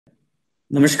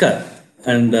Namaskar,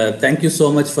 and thank you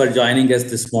so much for joining us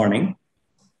this morning.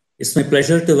 It's my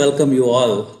pleasure to welcome you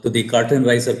all to the Curtain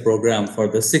Riser program for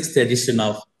the sixth edition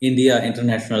of India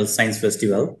International Science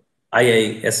Festival,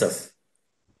 IISF.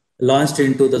 Launched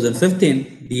in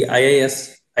 2015, the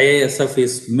IISF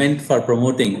is meant for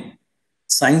promoting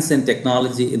science and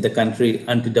technology in the country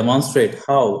and to demonstrate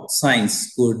how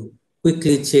science could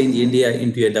quickly change India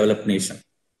into a developed nation.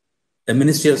 The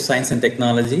Ministry of Science and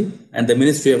Technology and the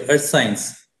Ministry of Earth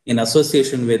Science, in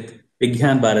association with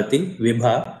Vigyan Bharati,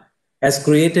 Vibha, has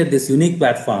created this unique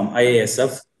platform,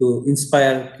 IISF, to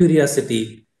inspire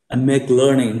curiosity and make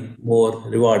learning more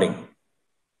rewarding.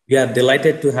 We are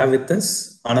delighted to have with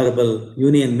us Honorable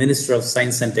Union Minister of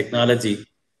Science and Technology,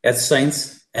 Earth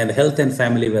Science and Health and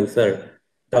Family Welfare,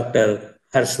 Dr.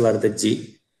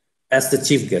 Harshvardhan as the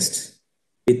chief guest.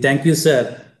 We thank you,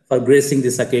 sir, for gracing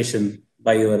this occasion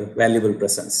by your valuable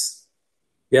presence.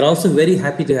 We are also very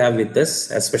happy to have with us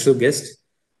as special guest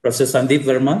Professor Sandeep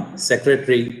Verma,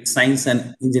 Secretary, Science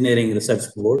and Engineering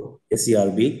Research Board,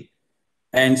 SERB,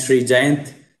 and Sri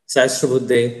Jayant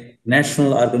Sahasrabuddhe,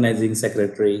 National Organizing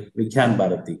Secretary, Vigyan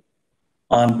Bharati.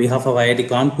 On behalf of IIT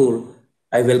Kanpur,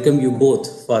 I welcome you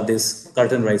both for this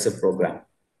Curtain Riser program.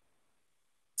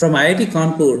 From IIT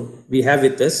Kanpur, we have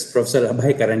with us Professor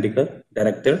Abhay Karandikar,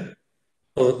 Director,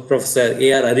 Professor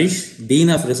A.R. Arish, Dean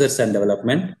of Research and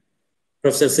Development,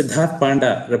 Professor Siddharth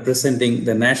Panda, representing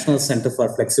the National Center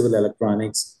for Flexible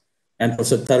Electronics, and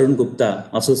Professor Tarun Gupta,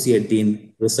 Associate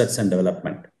Dean, Research and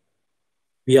Development.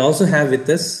 We also have with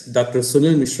us Dr.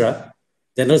 Sunil Mishra,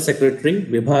 General Secretary,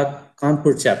 Vibhag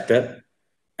Kanpur Chapter,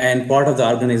 and part of the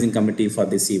organizing committee for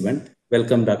this event.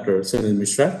 Welcome, Dr. Sunil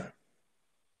Mishra.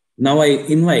 Now I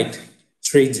invite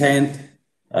Sri Jayant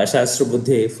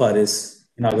Sahasrabuddhe for his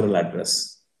inaugural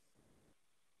address.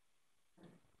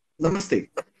 नमस्ते।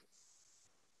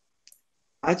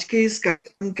 आज के इस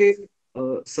कार्यक्रम के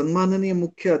सम्माननीय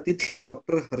मुख्य अतिथि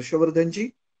doctor Harshvardhan जी,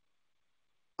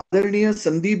 आदरणीय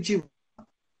संदीप जी,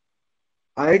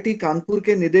 आईआईटी कानपुर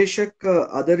के निदेशक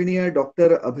आदरणीय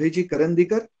डॉक्टर अभय जी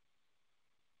करंदीकर,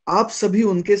 आप सभी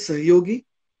उनके सहयोगी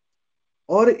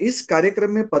और इस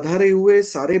कार्यक्रम में पधारे हुए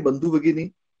सारे बंधु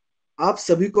भगिनी, आप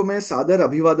सभी को मैं सादर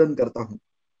अभिवादन करता हूं।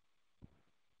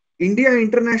 इंडिया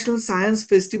इंटरनेशनल साइंस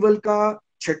फेस्टिवल का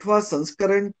 6वां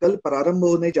संस्करण कल प्रारंभ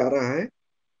होने जा रहा है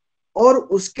और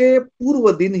उसके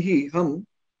पूर्व दिन ही हम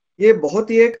ये बहुत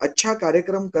ही एक अच्छा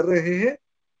कार्यक्रम कर रहे हैं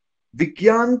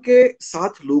विज्ञान के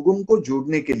साथ लोगों को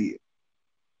जोड़ने के लिए।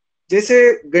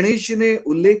 जैसे गणेश जी ने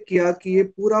उल्लेख किया कि ये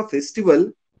पूरा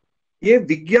फेस्टिवल ये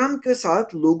विज्ञान के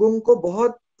साथ लोगों को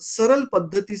बहुत सरल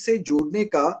पद्धति से जोड़ने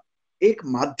का एक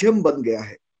माध्यम बन गया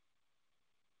है।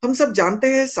 हम सब जानते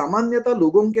हैं सामान्यतः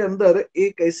लोगों के अंदर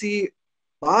एक ऐसी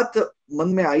बात मन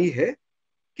में आई है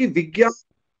कि विज्ञान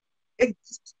एक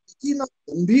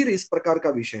गंभीर इस प्रकार का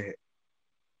विषय है,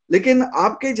 लेकिन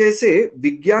आपके जैसे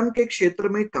विज्ञान के क्षेत्र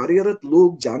में कार्यरत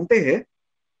लोग जानते हैं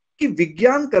कि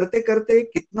विज्ञान करते करते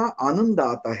कितना आनंद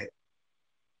आता है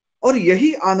और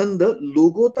यही आनंद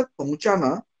लोगों तक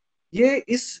पहुंचाना ये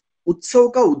इस उत्सव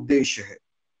का उद्देश्य है।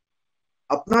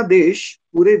 अपना देश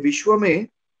पूरे विश्व में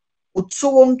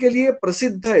उत्सवों के लिए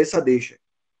प्रसिद्ध ऐसा देश है।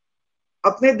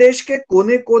 अपने देश के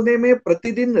कोने कोने में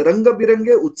प्रतिदिन रंग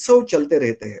बिरंगे उत्सव चलते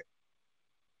रहते हैं।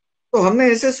 तो हमने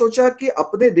ऐसे सोचा कि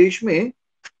अपने देश में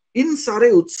इन सारे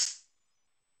उत्सव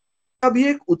का भी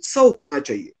एक उत्सव होना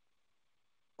चाहिए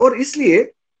और इसलिए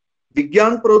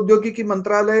विज्ञान प्रौद्योगिकी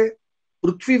मंत्रालय,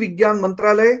 पृथ्वी विज्ञान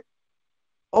मंत्रालय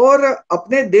और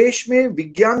अपने देश में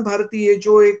विज्ञान भारती, ये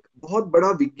जो एक बहुत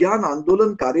बड़ा विज्ञान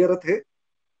आंदोलन कार्यरत है,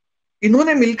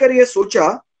 इन्होंने मिलकर यह सोचा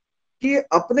कि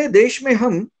अपने देश में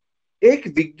हम एक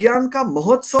विज्ञान का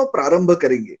महोत्सव प्रारंभ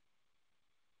करेंगे।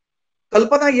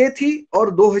 कल्पना यह थी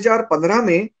और 2015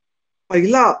 में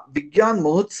पहला विज्ञान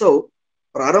महोत्सव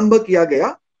प्रारंभ किया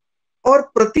गया और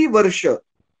प्रति वर्ष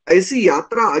ऐसी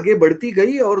यात्रा आगे बढ़ती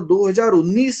गई और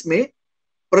 2019 में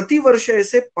प्रति वर्ष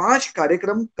ऐसे 5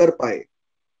 कार्यक्रम कर पाए।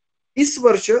 इस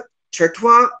वर्ष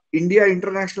 6वां इंडिया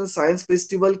इंटरनेशनल साइंस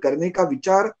फेस्टिवल करने का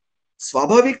विचार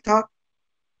स्वाभाविक था।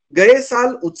 गए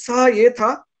साल उत्साह यह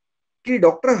था कि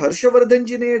डॉक्टर हर्षवर्धन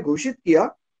जी ने यह घोषित किया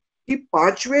कि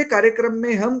 5वें कार्यक्रम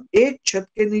में हम एक छत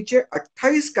के नीचे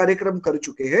 28 कार्यक्रम कर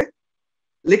चुके हैं,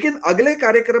 लेकिन अगले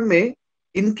कार्यक्रम में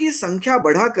इनकी संख्या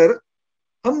बढ़ाकर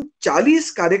हम 40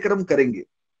 कार्यक्रम करेंगे।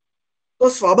 तो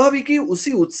स्वाभाविक ही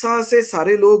उसी उत्साह से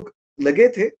सारे लोग लगे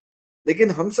थे,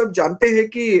 लेकिन हम सब जानते हैं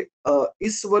कि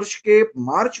इस वर्ष के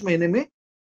मार्च महीने में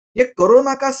ये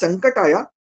कोरोना का संकट आया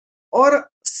और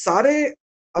सारे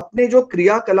अपने जो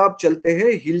क्रियाकलाप चलते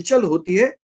हैं, हिलचल होती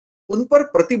है, उन पर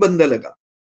प्रतिबंध लगा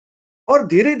और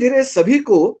धीरे धीरे सभी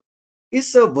को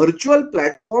इस वर्चुअल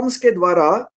प्लेटफॉर्म्स के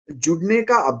द्वारा जुड़ने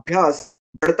का अभ्यास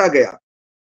बढ़ता गया।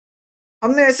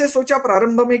 हमने ऐसे सोचा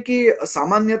प्रारंभ में कि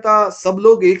सामान्यतः सब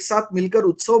लोग एक साथ मिलकर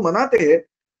उत्सव मनाते हैं,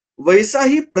 वैसा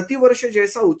ही प्रतिवर्ष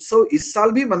जैसा उत्सव इस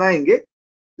साल भी मनाएंगे।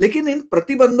 लेकिन इन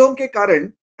प्रतिबंधों के कारण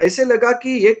ऐसे लगा कि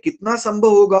ये कितना संभव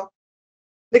होगा,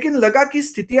 लेकिन लगा कि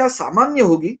स्थितियां सामान्य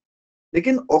होगी।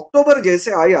 लेकिन अक्टूबर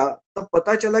जैसे आया तब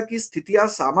पता चला कि स्थितियां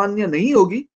सामान्य नहीं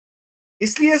होगी।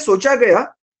 इसलिए सोचा गया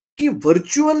कि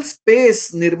वर्चुअल स्पेस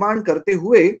निर्माण करते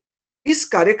हुए इस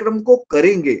कार्यक्रम को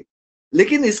करेंगे,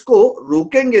 लेकिन इसको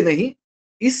रोकेंगे नहीं,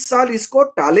 इस साल इसको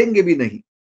टालेंगे भी नहीं।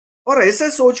 और ऐसे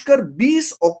सोचकर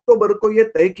 20 अक्टूबर को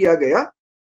यह तय किया गया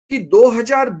कि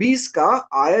 2020 का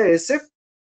आईआईएसएफ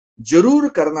जरूर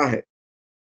करना है।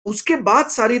 उसके बाद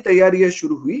सारी तैयारियां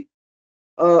शुरू हुई।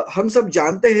 हम सब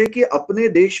जानते हैं कि अपने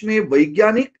देश में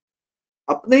वैज्ञानिक,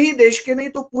 अपने ही देश के नहीं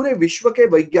तो पूरे विश्व के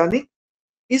वैज्ञानिक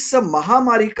इस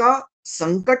महामारी का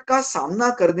संकट का सामना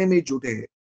करने में जुटे हैं।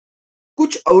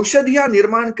 कुछ औषधियां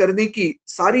निर्माण करने की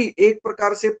सारी एक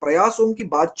प्रकार से प्रयासों की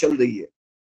बात चल रही है।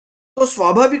 तो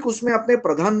स्वाभाविक उसमें अपने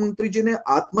प्रधानमंत्री जी ने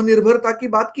आत्मनिर्भरता की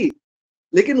बात की,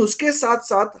 लेकिन उसके साथ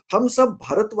साथ हम सब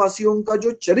भारतवासियों का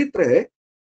जो चरित्र है,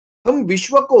 हम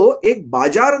विश्व को एक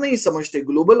बाजार नहीं समझते,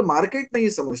 ग्लोबल मार्केट नहीं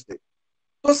समझते।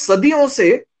 तो सदियों से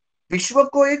विश्व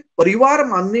को एक परिवार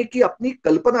मानने की अपनी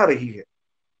कल्पना रही है।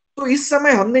 तो इस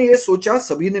समय हमने ये सोचा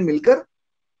सभी ने मिलकर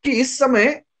कि इस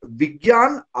समय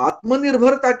विज्ञान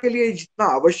आत्मनिर्भरता के लिए जितना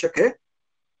आवश्यक है,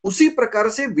 उसी प्रकार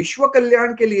से विश्व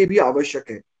कल्याण के लिए भी आवश्यक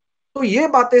है। तो ये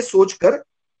बातें सोचकर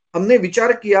हमने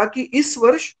विचार किया कि इस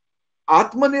वर्ष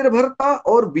आत्मनिर्भरता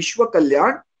और विश्व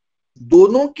कल्याण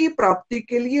दोनों की प्राप्ति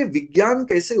के लिए विज्ञान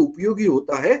कैसे उपयोगी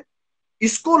होता है,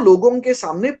 इसको लोगों के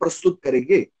सामने प्रस्तुत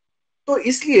करेंगे। तो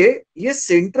इसलिए ये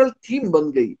सेंट्रल थीम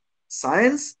बन गई,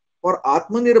 साइंस और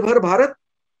आत्मनिर्भर भारत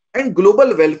एंड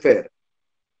ग्लोबल वेलफेयर।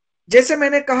 जैसे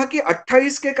मैंने कहा कि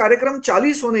 28 के कार्यक्रम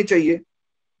 40 होने चाहिए।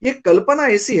 ये कल्पना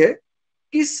ऐसी है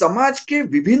कि समाज के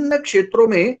विभिन्न क्षेत्रों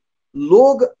में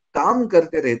लोग काम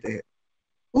करते रहते हैं,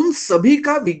 उन सभी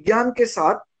का विज्ञान के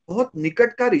साथ बहुत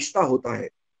निकट का रिश्ता होता है।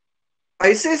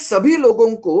 ऐसे सभी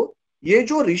लोगों को ये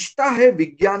जो रिश्ता है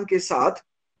विज्ञान के साथ,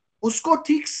 उसको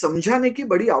ठीक समझाने की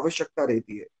बड़ी आवश्यकता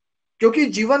रहती है। क्योंकि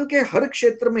जीवन के हर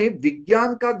क्षेत्र में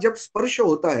विज्ञान का जब स्पर्श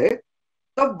होता है,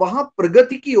 तब वहां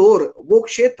प्रगति की ओर वो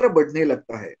क्षेत्र बढ़ने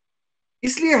लगता है।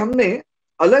 इसलिए हमने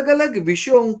अलग अलग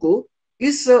विषयों को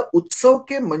इस उत्सव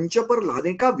के मंच पर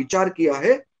लाने का विचार किया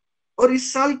है, और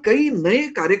इस साल कई नए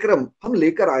कार्यक्रम हम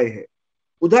लेकर आए हैं।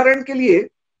 उदाहरण के लिए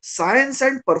साइंस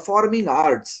एंड परफॉर्मिंग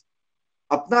आर्ट्स।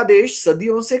 अपना देश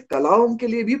सदियों से कलाओं के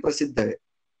लिए भी प्रसिद्ध है।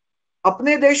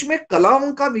 अपने देश में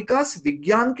कलाओं का विकास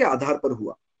विज्ञान के आधार पर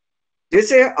हुआ।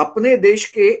 जैसे अपने देश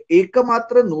के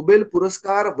एकमात्र नोबेल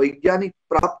पुरस्कार वैज्ञानिक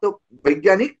प्राप्त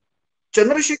वैज्ञानिक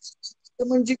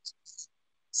चंद्रशेखर जी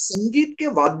संगीत के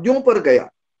वाद्यों पर गया।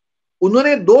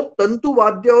 उन्होंने दो तंतु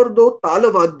वाद्य और दो ताल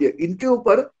वाद्य, इनके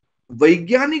ऊपर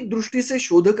वैज्ञानिक दृष्टि से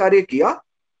शोध कार्य किया,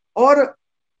 और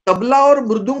तबला और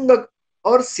मृदुंग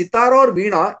और सितार और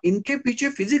वीणा, इनके पीछे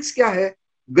फिजिक्स क्या है,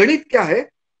 गणित क्या है,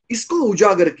 इसको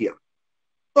उजागर किया।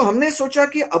 तो हमने सोचा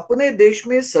कि अपने देश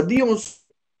में सदियों से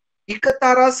एक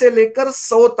तारा से लेकर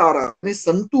 100 तारा यानी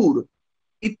संतूर,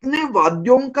 इतने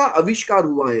वाद्यों का आविष्कार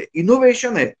हुआ है,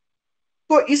 इनोवेशन है।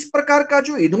 तो इस प्रकार का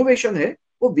जो इनोवेशन है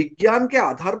वो विज्ञान के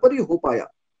आधार पर ही हो पाया,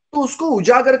 तो उसको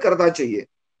उजागर करना चाहिए।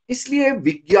 इसलिए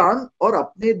विज्ञान और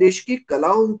अपने देश की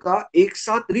कलाओं का एक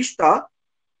साथ रिश्ता,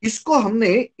 इसको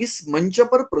हमने इस मंच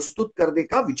पर प्रस्तुत करने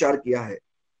का विचार किया है।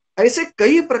 ऐसे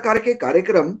कई प्रकार के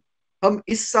कार्यक्रम हम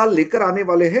इस साल लेकर आने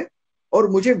वाले हैं, और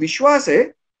मुझे विश्वास है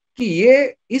कि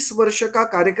ये इस वर्ष का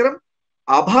कार्यक्रम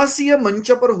आभासीय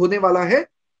मंच पर होने वाला है,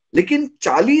 लेकिन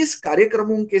 40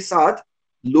 कार्यक्रमों के साथ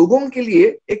लोगों के लिए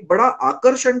एक बड़ा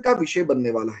आकर्षण का विषय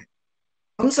बनने वाला है।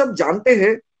 हम सब जानते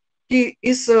हैं कि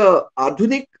इस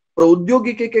आधुनिक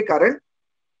प्रौद्योगिकी के कारण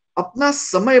अपना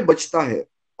समय बचता है,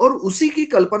 और उसी की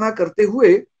कल्पना करते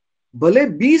हुए भले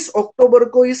 20 अक्टूबर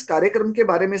को इस कार्यक्रम के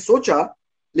बारे में सोचा,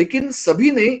 लेकिन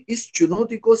सभी ने इस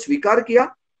चुनौती को स्वीकार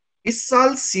किया। इस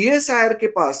साल सीएसआईआर के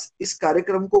पास इस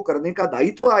कार्यक्रम को करने का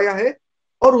दायित्व आया है,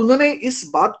 और उन्होंने इस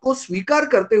बात को स्वीकार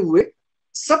करते हुए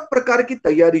सब प्रकार की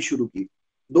तैयारी शुरू की।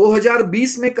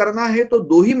 2020 में करना है तो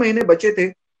 2 ही महीने बचे थे,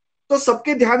 तो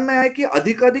सबके ध्यान में आया कि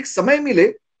अधिकाधिक समय मिले।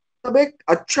 तब एक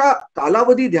अच्छा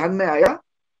कालावधि ध्यान में आया।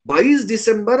 22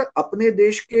 दिसंबर अपने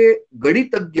देश के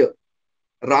गणितज्ञ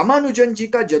रामानुजन जी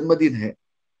का जन्मदिन है,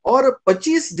 और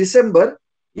 25 दिसंबर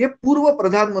ये पूर्व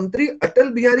प्रधानमंत्री अटल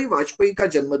बिहारी वाजपेयी का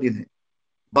जन्मदिन है।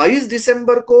 22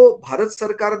 दिसंबर को भारत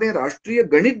सरकार ने राष्ट्रीय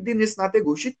गणित दिन इस नाते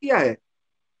घोषित किया है,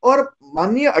 और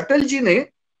माननीय अटल जी ने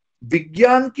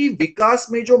विज्ञान की विकास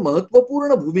में जो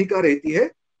महत्वपूर्ण भूमिका रहती है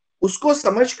उसको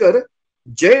समझकर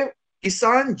जय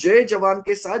किसान जय जवान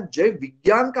के साथ जय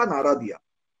विज्ञान का नारा दिया।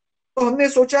 तो हमने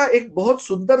सोचा एक बहुत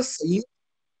सुंदर सही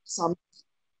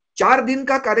 4 दिन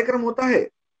का कार्यक्रम होता है।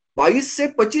 22 से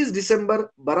 25 दिसंबर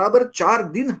बराबर 4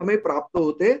 दिन हमें प्राप्त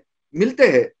होते मिलते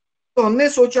हैं। तो हमने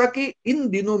सोचा कि इन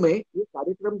दिनों में ये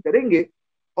कार्यक्रम करेंगे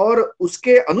और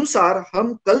उसके अनुसार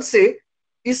हम कल से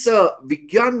इस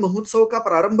विज्ञान महोत्सव का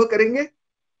प्रारंभ करेंगे।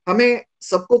 हमें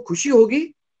सबको खुशी होगी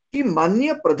कि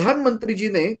माननीय प्रधानमंत्री जी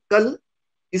ने कल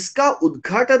इसका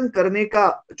उद्घाटन करने का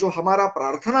जो हमारा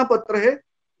प्रार्थना पत्र है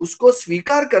उसको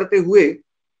स्वीकार करते हुए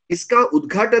इसका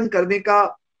उद्घाटन करने का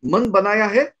मन बनाया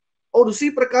है। और उसी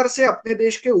प्रकार से अपने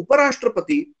देश के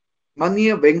उपराष्ट्रपति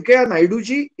माननीय वेंकैया नायडू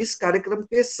जी इस कार्यक्रम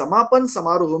के समापन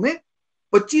समारोह में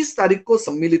 25 तारीख को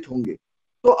सम्मिलित होंगे।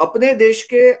 तो अपने देश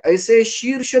के ऐसे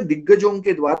शीर्ष दिग्गजों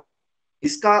के द्वारा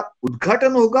इसका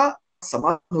उद्घाटन होगा,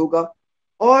 समापन होगा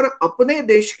और अपने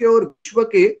देश के और विश्व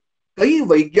के कई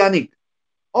वैज्ञानिक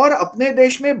और अपने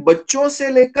देश में बच्चों से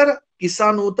लेकर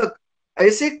किसानों तक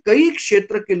ऐसे कई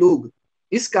क्षेत्र के लोग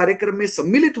इस कार्यक्रम में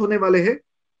सम्मिलित होने वाले हैं।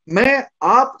 मैं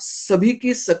आप सभी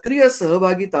की सक्रिय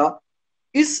सहभागिता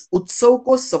इस उत्सव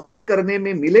को सफल करने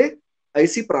में मिले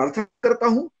ऐसी प्रार्थना करता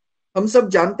हूं। हम सब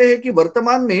जानते हैं कि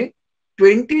वर्तमान में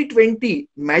 2020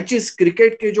 मैचेस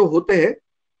क्रिकेट के जो होते हैं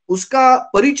उसका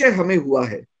परिचय हमें हुआ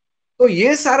है। तो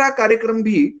ये सारा कार्यक्रम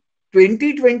भी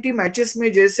 2020 मैचेस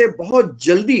में जैसे बहुत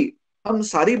जल्दी हम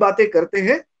सारी बातें करते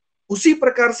हैं उसी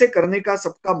प्रकार से करने का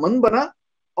सबका मन बना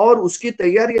और उसकी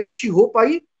तैयारी अच्छी हो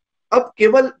पाई। अब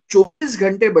केवल 24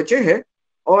 घंटे बचे हैं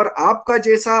और आपका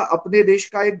जैसा अपने देश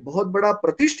का एक बहुत बड़ा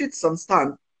प्रतिष्ठित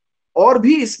संस्थान और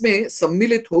भी इसमें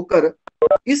सम्मिलित होकर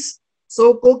इस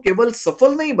उत्सव को केवल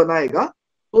सफल नहीं बनाएगा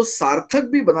तो सार्थक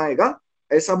भी बनाएगा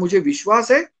ऐसा मुझे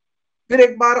विश्वास है। फिर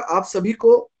एक बार आप सभी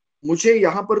को मुझे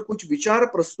यहाँ पर कुछ विचार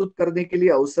प्रस्तुत करने के लिए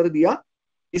अवसर दिया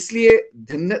इसलिए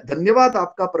धन्यवाद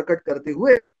आपका प्रकट करते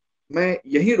हुए मैं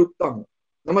यहीं रुकता हूँ।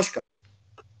 नमस्कार।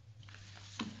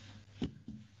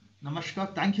 Namaskar.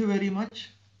 Thank you very much,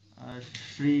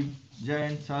 Shri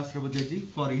Jayant Sahasrabudhe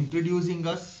for introducing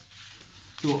us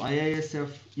to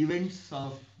IISF events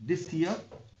of this year.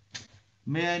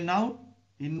 May I now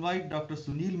invite Dr.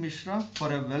 Sunil Mishra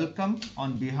for a welcome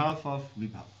on behalf of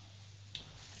Vibha.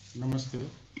 नमस्ते।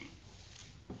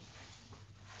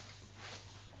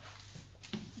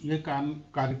 ये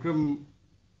कार्यक्रम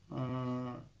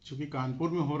चूंकि कानपुर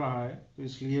में हो रहा है तो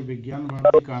इसलिए विज्ञान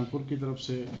भारती कानपुर की तरफ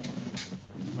से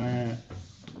मैं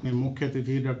अपने मुख्य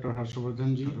अतिथि डॉक्टर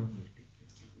हर्षवर्धन जी,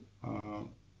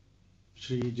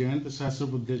 श्री जयंत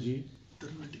सहस्रबुद्धे जी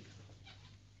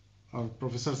और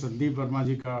प्रोफेसर संदीप वर्मा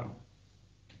जी का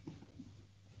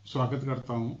स्वागत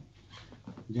करता हूं।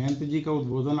 जयंत जी का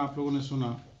उद्बोधन आप लोगों ने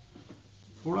सुना,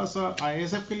 थोड़ा सा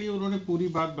आईएसएफ के लिए उन्होंने पूरी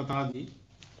बात बता दी।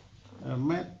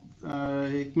 मैं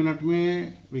 1 मिनट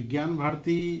में विज्ञान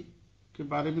भारती के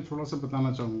बारे में थोड़ा सा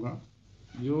बताना चाहूँगा।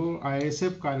 जो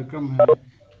आईएसएफ कार्यक्रम है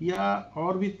या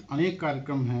और भी अनेक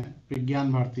कार्यक्रम हैं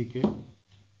विज्ञान भारती के,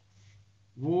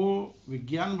 वो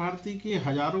विज्ञान भारती के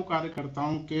हजारों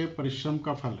कार्यकर्ताओं के परिश्रम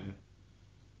का फल है।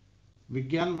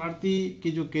 विज्ञान भारती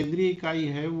की जो केंद्रीय इकाई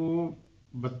है वो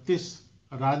 32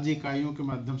 राज्य इकाइयों के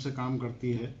माध्यम से काम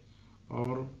करती है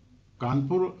और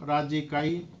कानपुर राज्य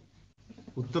इकाई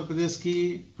उत्तर प्रदेश की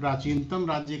प्राचीनतम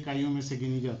राज्य इकाइयों में से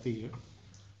गिनी जाती है।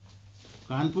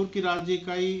 कानपुर की राज्य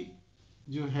इकाई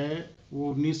जो है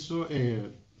वो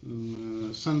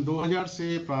सन 2000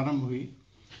 से प्रारंभ हुई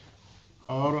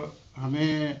और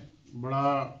हमें बड़ा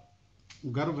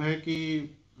गर्व है कि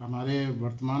हमारे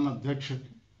वर्तमान अध्यक्ष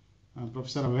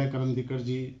प्रोफेसर अभय करंदीकर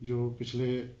जी जो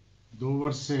पिछले 2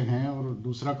 वर्ष से हैं और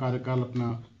दूसरा कार्यकाल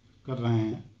अपना कर रहे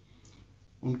हैं,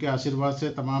 उनके आशीर्वाद से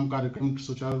तमाम कार्यक्रम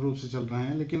सुचारू रूप से चल रहे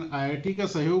हैं। लेकिन आईआईटी का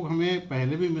सहयोग हमें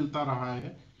पहले भी मिलता रहा है।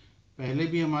 पहले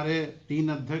भी हमारे 3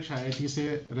 अध्यक्ष आईआईटी से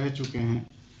रह चुके हैं।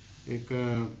 एक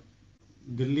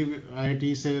दिल्ली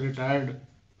आईआईटी से रिटायर्ड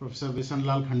प्रोफेसर बिशन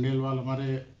लाल खंडेलवाल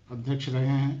हमारे अध्यक्ष रहे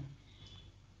हैं।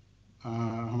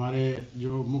 हमारे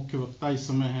जो मुख्य वक्ता इस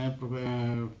समय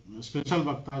हैं, स्पेशल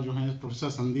वक्ता जो हैं प्रोफेसर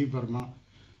संदीप वर्मा,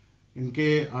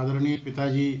 इनके आदरणीय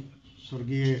पिताजी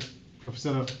स्वर्गीय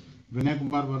प्रोफेसर विनय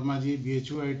कुमार वर्मा जी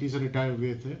बीएचयू आईआईटी से रिटायर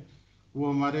हुए थे, वो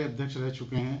हमारे अध्यक्ष रह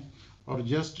चुके हैं। और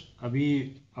जस्ट अभी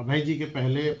अभय जी के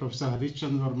पहले प्रोफेसर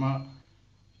हरीशचंद्र वर्मा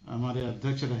हमारे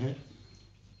अध्यक्ष रहे।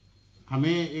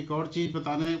 हमें एक और चीज़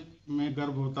बताने में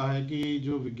गर्व होता है कि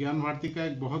जो विज्ञान भारती का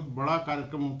एक बहुत बड़ा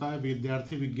कार्यक्रम होता है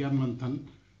विद्यार्थी विज्ञान मंथन,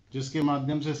 जिसके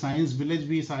माध्यम से साइंस विलेज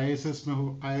भी इस आईएसएफ में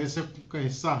हो, आईएसएफ का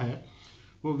हिस्सा है।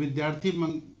 वो विद्यार्थी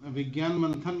विज्ञान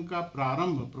मंथन का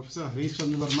प्रारंभ प्रोफेसर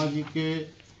हरीशचंद्र वर्मा जी के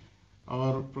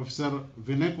और प्रोफेसर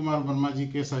विनय कुमार वर्मा जी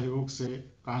के सहयोग से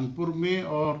कानपुर में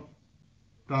और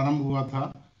प्रारंभ हुआ था।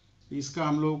 इसका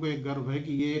हम लोगों को एक गर्व है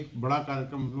कि ये एक बड़ा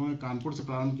कार्यक्रम हम लोगों ने कानपुर से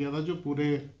प्रारंभ किया था, जो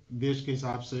पूरे देश के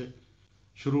हिसाब से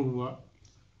शुरू हुआ।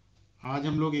 आज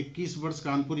हम लोग 21 वर्ष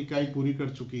कानपुर इकाई पूरी कर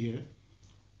चुकी है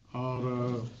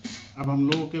और अब हम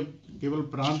लोगों के केवल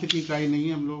प्रांत की इकाई नहीं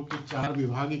है, हम लोगों की 4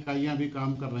 विभाग इकाइयां भी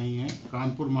काम कर रही हैं।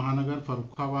 कानपुर महानगर,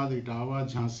 फर्रुखाबाद, इटावा,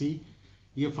 झांसी,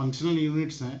 ये फंक्शनल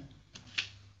यूनिट्स हैं।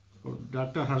 और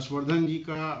डॉक्टर हर्षवर्धन जी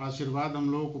का आशीर्वाद हम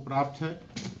लोगों को प्राप्त है।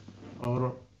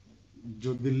 और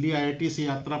जो दिल्ली आईआईटी से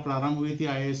यात्रा प्रारंभ हुई थी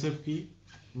आईआईएसएफ की,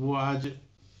 वो आज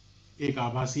एक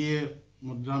आभासीय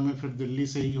मुद्रा में फिर दिल्ली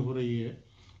से ही हो रही है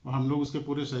और हम लोग उसके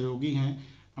पूरे सहयोगी हैं।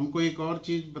 हमको एक और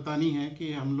चीज़ बतानी है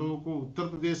कि हम लोगों को उत्तर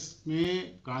प्रदेश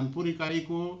में कानपुर इकाई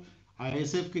को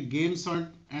आईआईएसएफ के गेम्स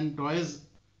एंड टॉयज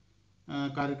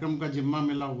कार्यक्रम का जिम्मा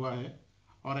मिला हुआ है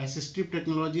और assistive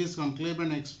technologies conclave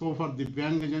and expo for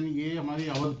दिव्यांगजन, ये हमारी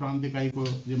अवध प्रांत इकाई को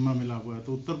जिम्मा मिला हुआ है।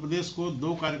 तो उत्तर प्रदेश को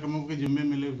 2 कार्यक्रमों के जिम्मे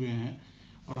मिले हुए हैं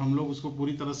और हम लोग उसको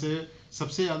पूरी तरह से,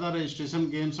 सबसे ज़्यादा रजिस्ट्रेशन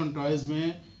गेम्स एंड टॉयज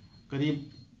में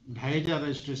करीब 2500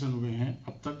 रजिस्ट्रेशन हुए हैं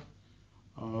अब तक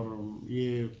और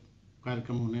ये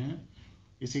कार्यक्रम होने हैं।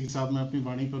 इसी के साथ मैं अपनी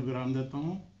वाणी पर विराम देता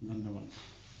हूँ। धन्यवाद।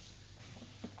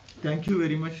 Thank you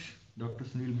very much doctor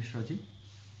Sunil Mishra ji.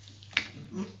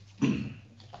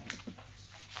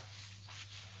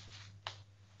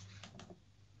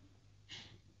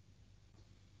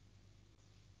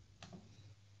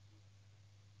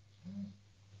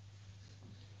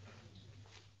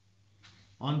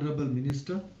 Honorable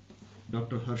Minister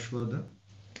Dr. Harshvardhan,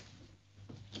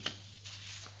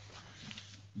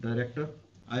 Director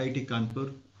IIT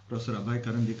Kanpur Professor Abhay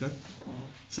Karandikar,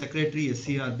 Secretary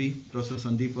SCRB Professor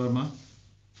Sandeep Verma,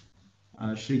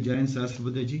 Shri Jayan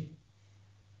Sahasrabudhe ji,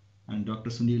 and Dr.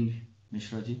 Sunil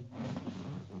Mishra ji,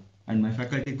 and my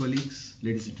faculty colleagues,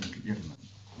 ladies and gentlemen.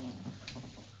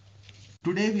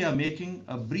 Today we are making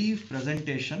a brief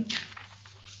presentation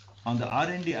on the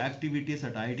R&D activities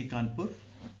at IIT Kanpur,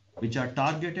 which are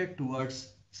targeted towards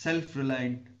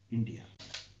self-reliant India.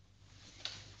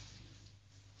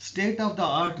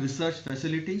 State-of-the-art research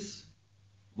facilities,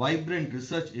 vibrant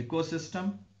research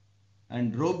ecosystem,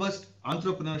 and robust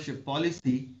entrepreneurship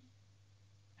policy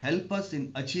help us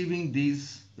in achieving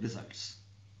these results.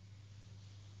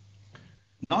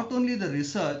 Not only the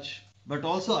research, but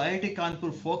also IIT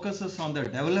Kanpur focuses on the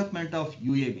development of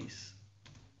UAVs.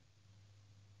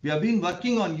 We have been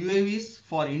working on UAVs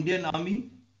for Indian Army.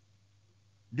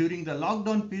 During the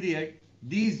lockdown period,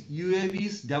 these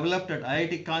UAVs developed at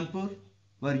IIT Kanpur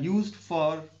were used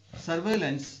for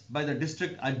surveillance by the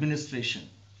district administration.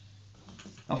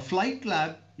 A flight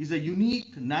lab is a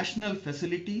unique national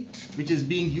facility which is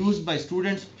being used by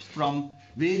students from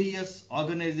various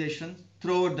organizations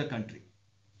throughout the country.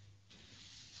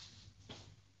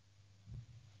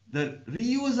 The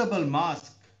reusable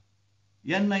mask,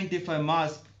 N95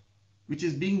 mask, which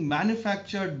is being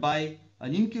manufactured by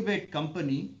an incubate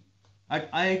company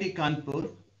at IIT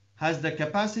Kanpur, has the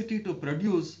capacity to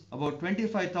produce about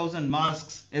 25,000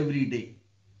 masks every day.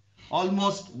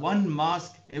 Almost 1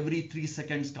 mask every 3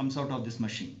 seconds comes out of this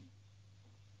machine.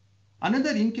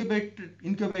 Another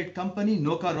incubate company,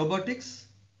 Noka Robotics,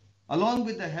 along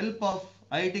with the help of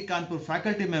IIT Kanpur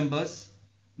faculty members,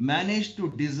 managed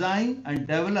to design and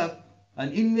develop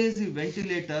an invasive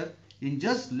ventilator in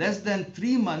just less than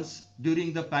 3 months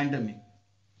during the pandemic.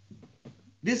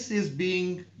 This is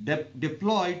being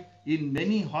deployed in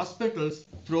many hospitals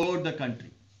throughout the country.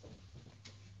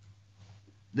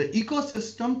 The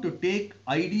ecosystem to take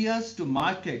ideas to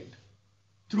market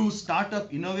through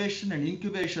Startup Innovation and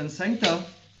Incubation Center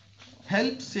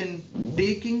helps in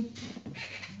taking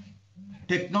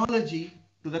technology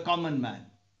to the common man.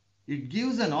 It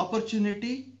gives an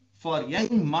opportunity for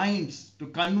young minds to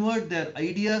convert their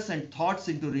ideas and thoughts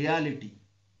into reality.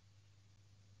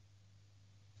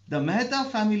 The Mehta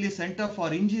Family Center for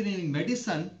Engineering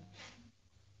Medicine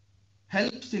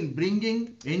helps in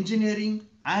bringing engineering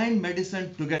and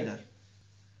medicine together.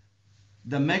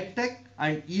 The MedTech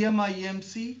and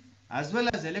EMI-EMC as well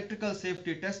as electrical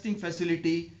safety testing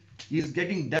facility is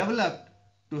getting developed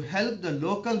to help the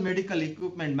local medical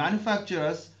equipment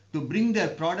manufacturers to bring their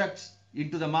products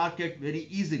into the market very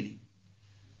easily.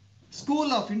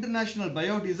 School of International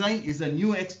Biodesign is a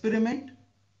new experiment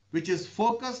which is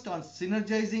focused on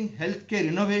synergizing healthcare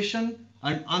innovation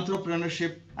and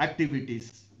entrepreneurship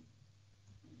activities.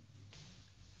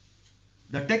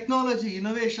 The Technology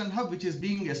Innovation Hub, which is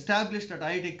being established at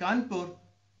IIT Kanpur,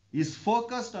 is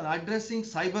focused on addressing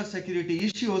cybersecurity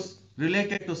issues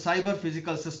related to cyber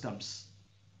physical systems.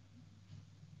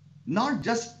 Not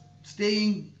just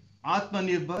staying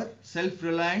Atmanirbhar,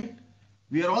 self-reliant.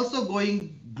 We are also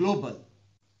going global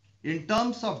in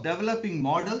terms of developing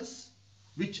models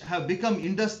which have become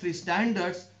industry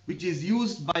standards, which is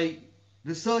used by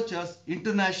researchers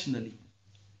internationally.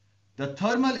 The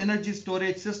thermal energy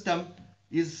storage system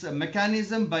is a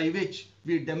mechanism by which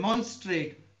we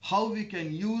demonstrate how we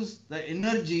can use the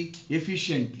energy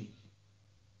efficiently.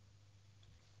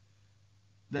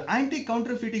 The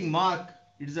anti-counterfeiting mark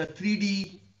is a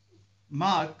 3D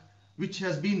mark which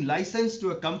has been licensed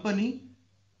to a company,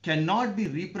 cannot be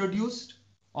reproduced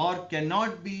or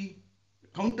cannot be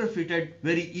counterfeited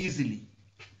very easily.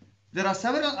 There are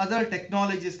several other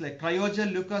technologies like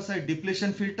cryogel leukocyte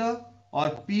depletion filter or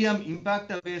PM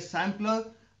impact away sampler.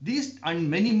 These and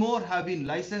many more have been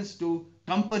licensed to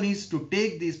companies to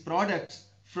take these products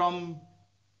from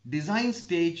design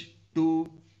stage to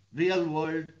real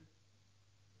world.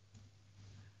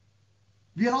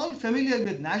 We are all familiar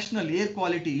with National Air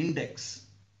Quality Index.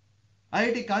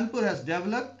 IIT Kanpur has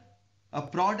developed a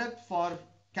product for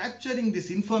capturing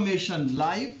this information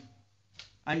live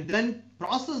and then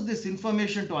process this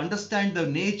information to understand the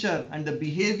nature and the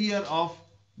behavior of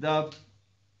the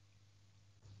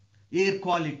air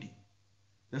quality.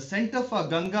 The Center for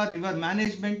Ganga River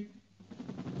Management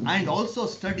and also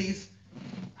studies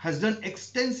has done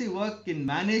extensive work in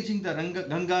managing the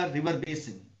Ganga River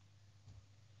Basin.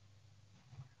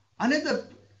 Another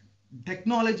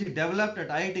technology developed at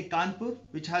IIT Kanpur,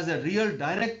 which has a real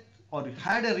direct or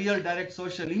had a real direct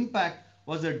social impact,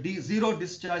 was a zero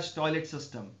discharge toilet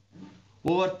system.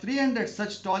 Over 300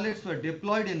 such toilets were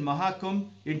deployed in Mahakumbh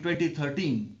in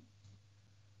 2013.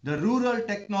 The Rural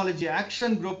Technology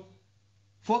Action Group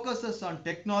focuses on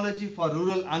technology for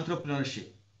rural entrepreneurship.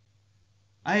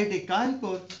 IIT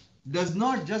Kanpur does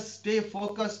not just stay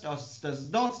focused or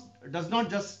does not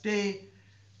just stay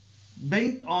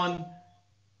bent on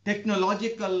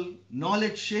technological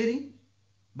knowledge sharing,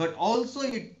 but also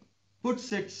it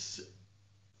puts its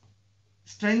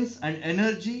strengths and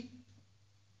energy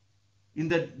in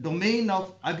the domain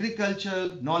of agricultural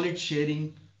knowledge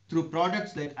sharing through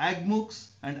products like AgMoocs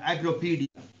and Agropedia.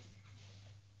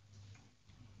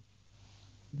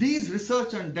 These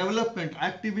research and development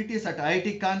activities at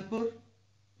IIT Kanpur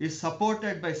is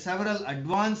supported by several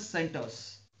advanced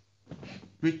centers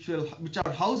which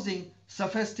are housing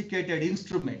sophisticated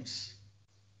instruments.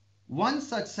 One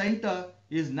such center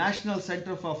is National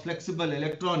Center for Flexible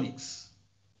Electronics.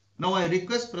 Now I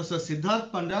request Professor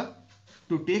Siddharth Panda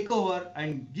to take over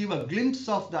and give a glimpse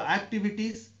of the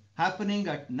activities happening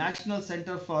at National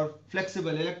Center for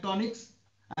Flexible Electronics,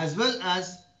 as well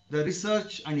as the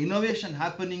research and innovation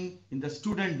happening in the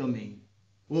student domain.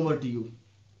 Over to you.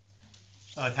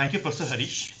 Thank you, Professor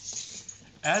Harish.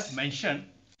 As mentioned,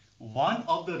 one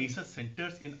of the research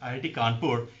centers in IIT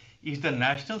Kanpur is the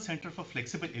National Center for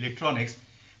Flexible Electronics,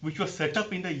 which was set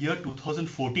up in the year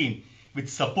 2014 with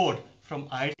support from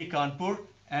IIT Kanpur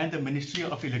and the Ministry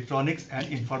of Electronics and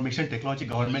Information Technology,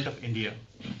 Government of India.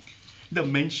 The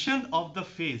mention of the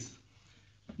phase,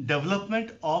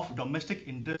 development of domestic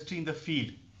industry in the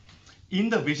field, in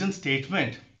the vision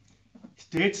statement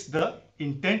states the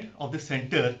intent of the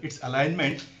center, its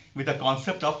alignment with the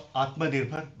concept of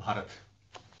Atmanirbhar Bharat.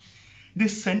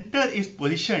 This center is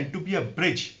positioned to be a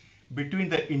bridge between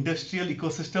the industrial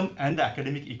ecosystem and the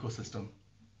academic ecosystem.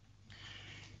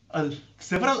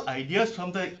 Several ideas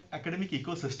from the academic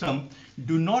ecosystem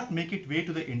do not make its way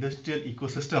to the industrial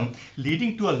ecosystem,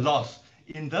 leading to a loss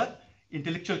in the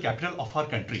intellectual capital of our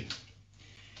country.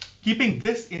 Keeping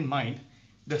this in mind,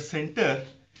 the center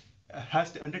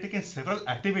has undertaken several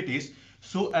activities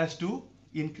so as to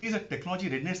increase the technology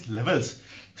readiness levels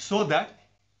so that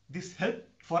this helps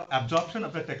for absorption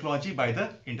of the technology by the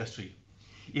industry.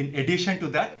 In addition to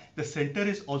that, the center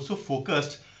is also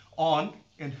focused on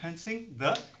enhancing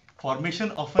the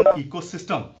formation of an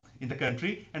ecosystem in the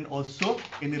country and also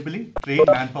enabling trained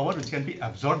manpower which can be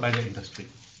absorbed by the industry.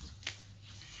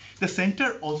 The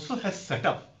center also has set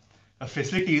up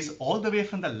facilities all the way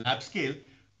from the lab scale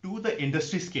to the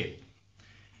industry scale.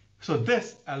 So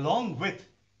this, along with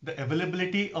the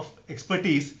availability of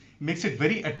expertise, makes it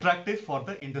very attractive for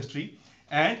the industry,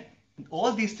 and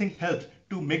all these things help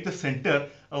to make the center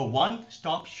a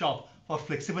one-stop shop for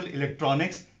flexible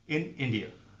electronics in India.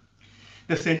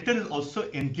 The center is also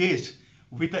engaged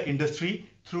with the industry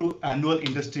through annual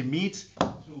industry meets,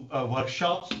 through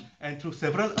workshops, and through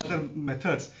several other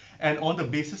methods. And on the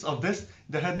basis of this,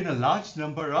 there have been a large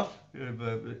number of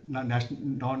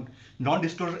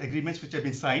non-disclosure agreements which have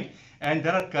been signed, and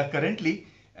there are currently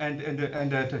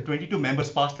 22 members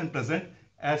past and present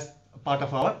as part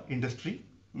of our industry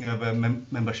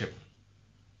membership.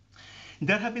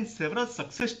 There have been several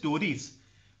success stories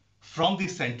from the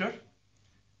center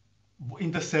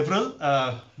in the several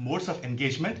modes of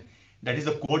engagement. That is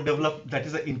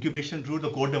the incubation route,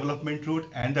 the code development route,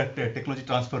 and the technology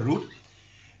transfer route.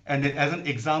 And then as an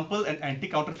example, an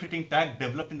anti-counterfeiting tag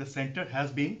developed in the center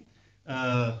has been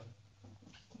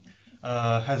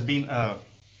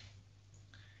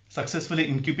successfully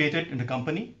incubated in the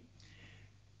company.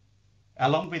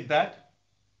 Along with that,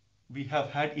 we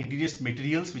have had indigenous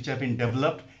materials which have been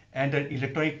developed and an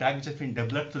electronic tag which has been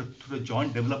developed through the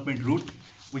joint development route,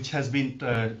 which has been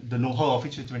the know-how of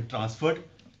which has been transferred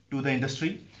to the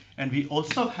industry. And we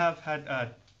also have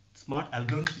had smart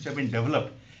algorithms which have been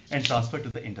developed and transferred to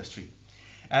the industry.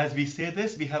 As we say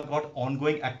this, we have got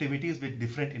ongoing activities with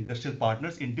different industrial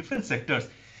partners in different sectors,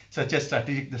 such as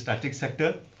the strategic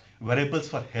sector, wearables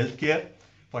for healthcare,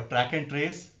 for track and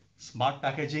trace, smart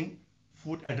packaging,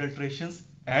 food adulterations,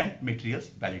 and materials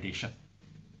validation.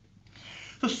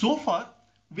 So far,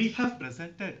 we have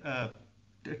presented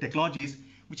technologies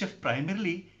which have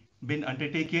primarily been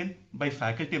undertaken by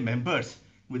faculty members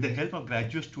with the help of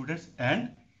graduate students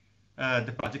and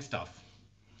the project staff.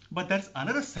 But there's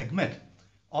another segment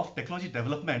of technology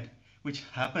development which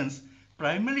happens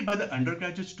primarily by the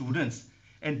undergraduate students,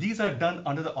 and these are done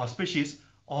under the auspices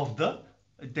of the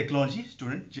technology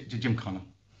student Gymkhana.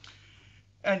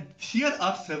 And here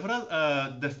are several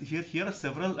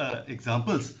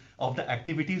examples of the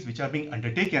activities which are being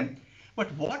undertaken.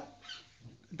 But what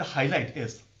the highlight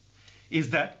is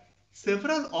that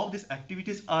several of these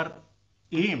activities are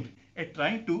aimed at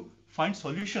trying to find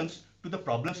solutions to the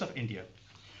problems of India.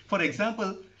 For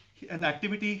example,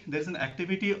 there's an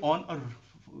activity on a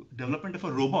development of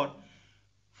a robot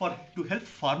to help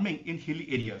farming in hilly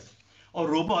areas, or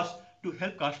robots to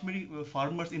help Kashmiri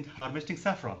farmers in harvesting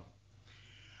saffron.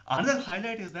 Another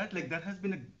highlight is that there has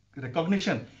been a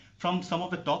recognition from some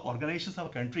of the top organizations of our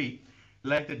country,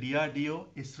 like the DRDO,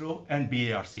 ISRO, and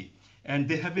BARC. And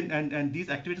they have been, and these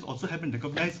activities also have been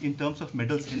recognized in terms of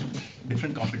medals in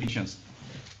different competitions.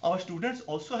 Our students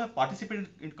also have participated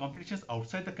in competitions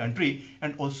outside the country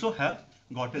and also have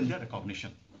gotten their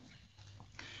recognition.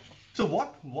 So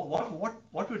what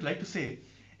we'd like to say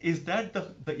is that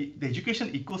the education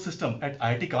ecosystem at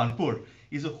IIT Kanpur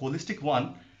is a holistic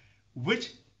one,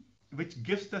 which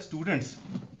gives the students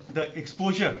the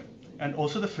exposure and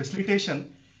also the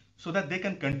facilitation so that they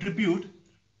can contribute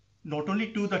not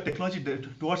only to the technology,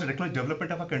 towards the technology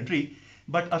development of a country,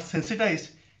 but are sensitized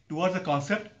towards the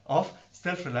concept of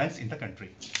self-reliance in the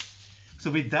country. So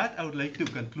with that, I would like to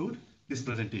conclude this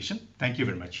presentation. Thank you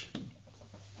very much.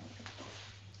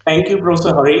 Thank you,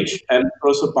 Professor Harish and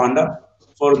Professor Panda,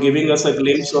 for giving us a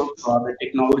glimpse of the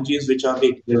technologies which are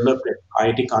being developed at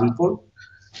IIT Kanpur.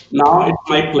 Now it's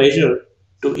my pleasure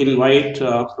to invite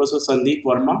Professor Sandeep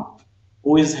Verma,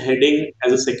 who is heading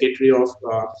as a Secretary of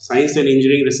Science and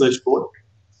Engineering Research Board.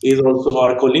 He is also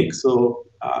our colleague. So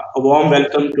a warm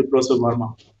welcome to Professor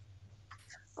Verma.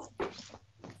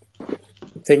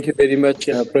 Thank you very much,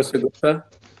 Professor Gupta.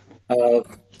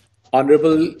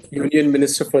 Honorable Union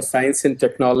Minister for Science and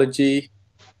Technology,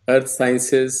 Earth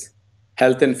Sciences,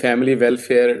 Health and Family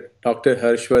Welfare, Dr.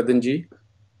 Harshvardhan ji,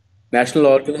 National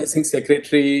Organizing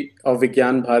Secretary of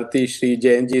Vigyan Bharati, Shri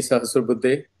Jayanji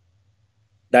Sahasrabudhe,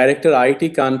 Director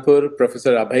IIT Kanpur,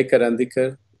 Professor Abhay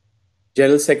Karandikar,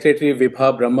 General Secretary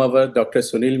Vibha Brahmavar, Dr.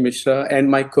 Sunil Mishra, and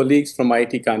my colleagues from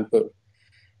IIT Kanpur.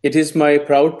 It is my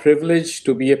proud privilege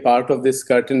to be a part of this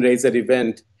curtain raiser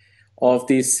event of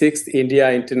the 6th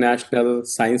India International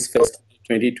Science Festival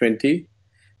 2020,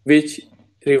 which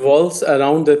revolves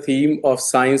around the theme of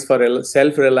science for a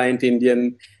self-reliant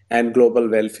Indian and global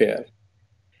welfare.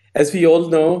 As we all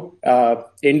know,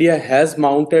 India has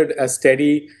mounted a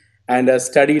steady and a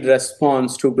studied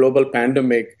response to global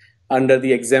pandemic under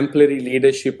the exemplary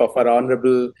leadership of our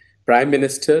Honorable Prime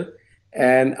Minister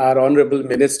and our Honorable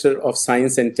Minister of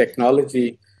Science and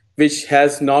Technology, which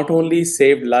has not only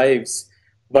saved lives,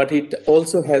 but it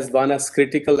also has won us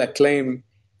critical acclaim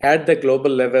at the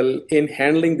global level in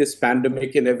handling this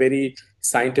pandemic in a very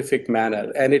scientific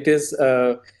manner. And it is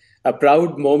a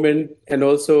proud moment and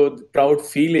also proud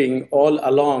feeling all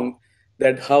along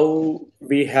that how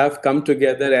we have come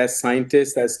together as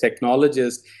scientists, as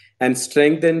technologists, and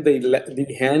strengthened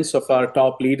the hands of our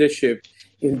top leadership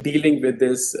in dealing with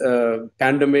this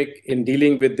pandemic, in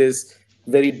dealing with this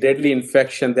very deadly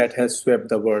infection that has swept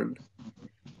the world.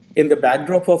 In the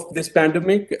backdrop of this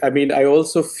pandemic, I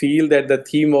also feel that the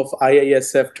theme of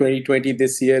IISF 2020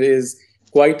 this year is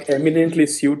quite eminently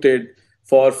suited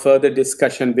for further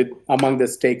discussion among the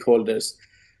stakeholders.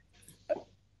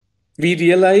 We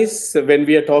realize when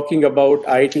we are talking about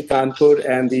IIT Kanpur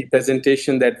and the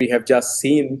presentation that we have just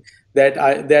seen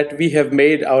that we have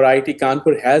made, our IIT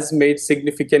Kanpur has made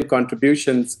significant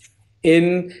contributions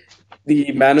in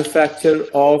the manufacture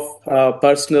of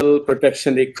personal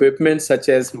protection equipment such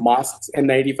as masks and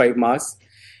 95 masks.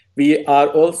 We are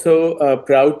also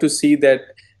proud to see that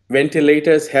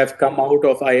ventilators have come out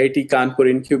of IIT Kanpur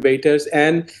incubators,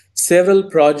 and several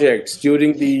projects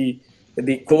during the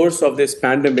course of this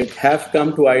pandemic have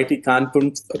come to IIT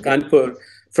Kanpur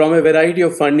from a variety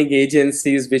of funding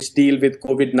agencies which deal with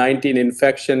COVID-19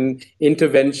 infection,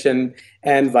 intervention,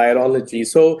 and virology.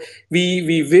 So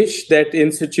we wish that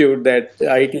institute, that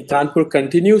IIT Kanpur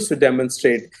continues to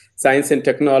demonstrate science and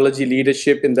technology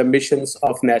leadership in the missions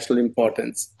of national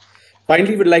importance.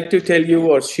 Finally, would like to tell you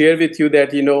or share with you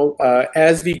that,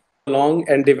 as we go along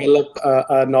and develop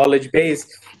a knowledge base,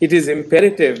 it is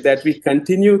imperative that we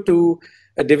continue to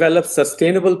develop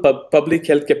sustainable public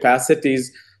health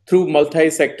capacities through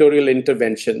multi-sectorial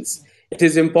interventions. It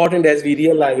is important, as we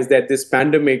realize that this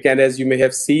pandemic, and as you may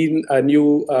have seen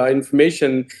new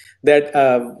information, that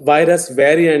virus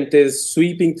variant is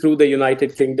sweeping through the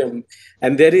United Kingdom,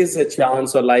 and there is a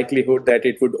chance or likelihood that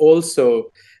it would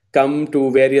also come to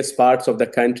various parts of the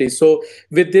country. So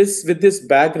with this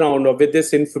background, or with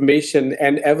this information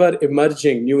and ever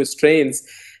emerging new strains,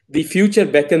 the future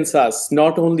beckons us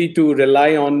not only to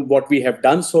rely on what we have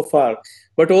done so far,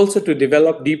 but also to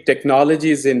develop deep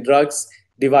technologies in drugs,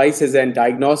 devices, and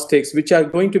diagnostics, which are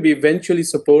going to be eventually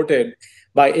supported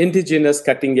by indigenous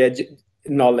cutting edge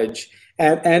knowledge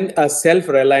and a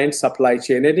self-reliant supply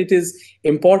chain. And it is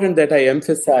important that I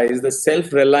emphasize the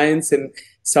self-reliance in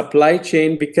supply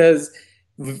chain, because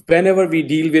whenever we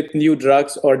deal with new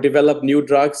drugs or develop new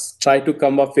drugs, try to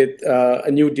come up with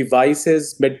new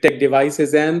devices, medtech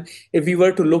devices, and if we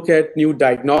were to look at new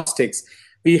diagnostics,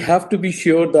 we have to be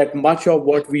sure that much of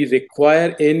what we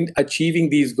require in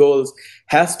achieving these goals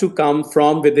has to come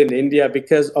from within India,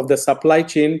 because of the supply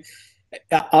chain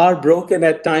are broken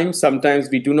at times. Sometimes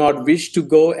we do not wish to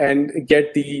go and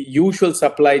get the usual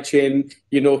supply chain,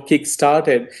 kick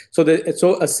started. So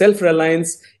a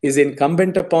self-reliance is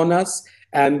incumbent upon us,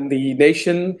 and the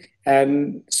nation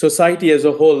and society as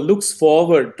a whole looks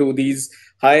forward to these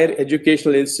higher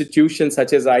educational institutions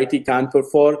such as IIT Kanpur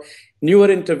for newer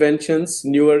interventions,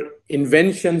 newer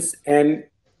inventions, and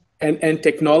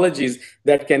technologies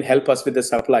that can help us with the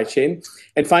supply chain.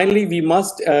 And finally, we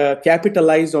must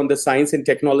capitalize on the science and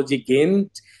technology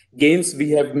gains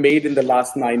we have made in the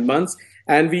last 9 months.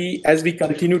 And as we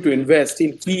continue to invest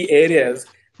in key areas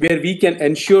where we can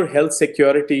ensure health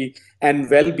security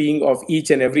and well-being of each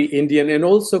and every Indian, and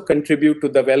also contribute to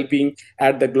the well-being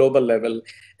at the global level.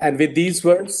 And with these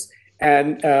words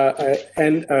and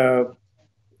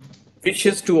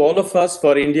wishes to all of us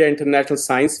for India International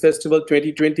Science Festival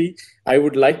 2020. I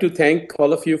would like to thank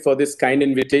all of you for this kind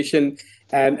invitation.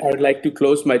 And I would like to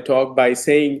close my talk by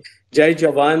saying Jai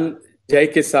Jawan, Jai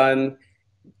Kisan,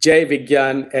 Jai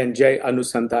Vigyan, and Jai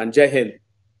Anusandhan. Jai Hind.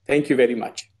 Thank you very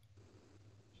much.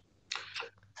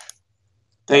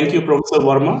 Thank you, Professor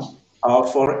Verma,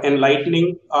 for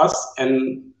enlightening us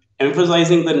and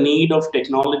emphasizing the need of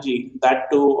technology,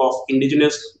 that too of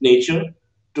indigenous nature,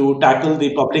 to tackle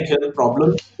the public health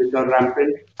problems which are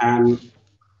rampant, and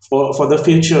for the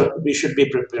future, we should be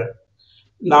prepared.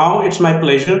 Now it's my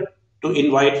pleasure to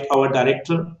invite our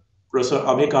director, Professor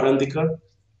Abhay Karandikar,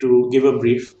 to give a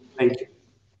brief. Thank you.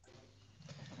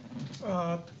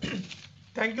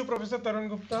 Thank you, Professor Tarun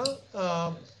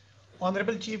Gupta.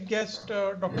 Honorable Chief Guest,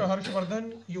 Dr.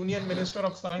 Harshvardhan, Union Minister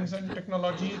of Science and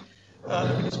Technology,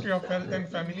 Ministry of Health and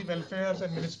Family Welfare,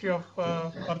 and Ministry of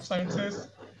Earth Sciences.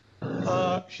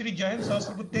 Shri Jayant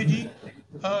Sahasrabuddhe,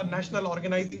 National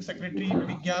Organizing Secretary,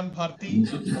 Vigyan Bharati.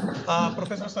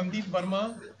 Professor Sandeep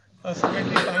Verma,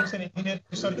 Secretary, Science and Engineering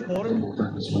Research Board.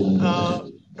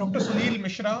 Dr. Sunil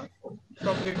Mishra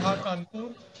from Vibhag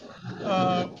Kanpur.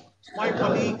 My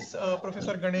colleagues,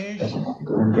 Professor Ganesh,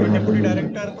 Deputy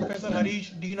Director, Professor Harish,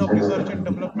 Dean of Research and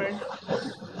Development,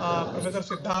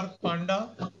 Professor Siddharth Panda,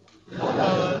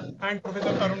 and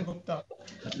Professor Tarun Gupta.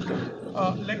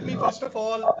 Let me first of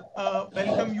all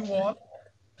welcome you all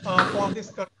for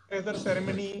this Curtain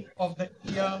ceremony of the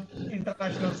India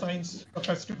International Science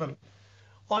Festival.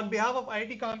 On behalf of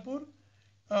IIT Kanpur,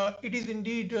 it is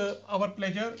indeed our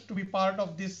pleasure to be part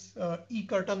of this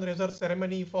e-curtain raiser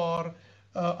ceremony for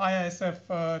IISF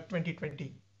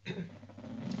 2020.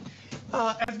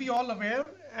 As we all aware,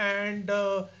 and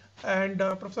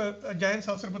Professor Jayant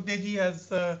Sahasrabuddhe has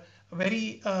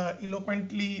very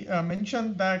eloquently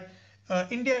mentioned that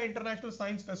India International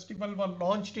Science Festival was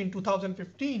launched in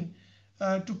 2015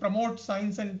 to promote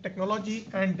science and technology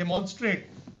and demonstrate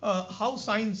how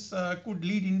science could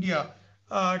lead India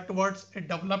towards a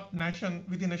developed nation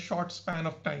within a short span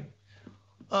of time.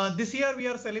 This year we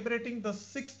are celebrating the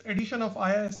 6th edition of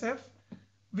IISF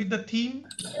with the theme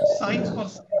Science for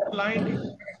Self-Reliant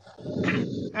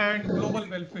and Global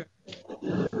Welfare.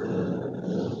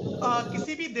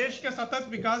 किसी भी देश के सतत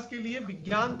विकास के लिए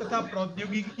विज्ञान तथा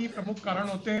प्रौद्योगिकी प्रमुख कारण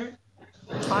होते हैं।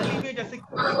 हाल ही में, जैसे कि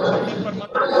संदीप वर्मा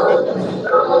ने बताया,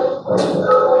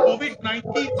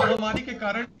 कोविड-19 महामारी के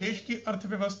कारण देश की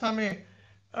अर्थव्यवस्था में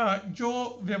जो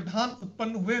व्यवधान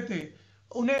उत्पन्न हुए थे,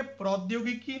 उन्हें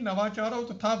प्रौद्योगिकी, नवाचारों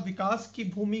तथा विकास की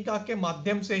भूमिका के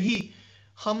माध्यम से ही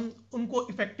हम उनको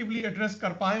इफेक्टिवली एड्रेस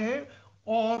कर पाए हैं।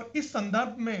 और इस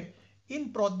संदर्भ में इन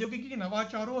प्रौद्योगिकी,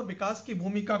 नवाचारों और विकास की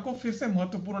भूमिका को फिर से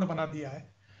महत्वपूर्ण बना दिया है।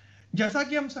 जैसा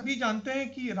कि हम सभी जानते हैं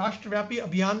कि राष्ट्रव्यापी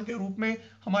अभियान के रूप में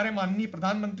हमारे माननीय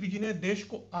प्रधानमंत्री जी ने देश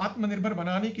को आत्मनिर्भर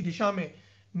बनाने की दिशा में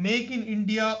make in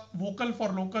India, vocal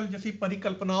for local जैसी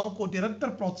परिकल्पनाओं को निरंतर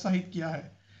प्रोत्साहित किया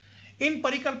है। इन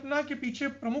परिकल्पना के पीछे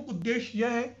प्रमुख उद्देश्य यह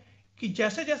है कि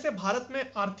जैसे जैसे भारत में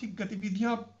आर्थिक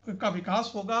गतिविधियां का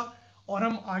विकास होगा और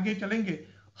हम आगे चलेंगे,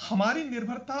 हमारी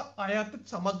निर्भरता आयातित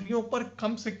सामग्रियों पर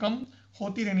कम से कम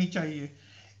होती रहनी चाहिए।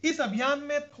 इस अभियान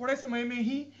में थोड़े समय में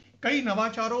ही कई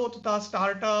नवाचारों तथा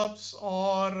स्टार्टअप्स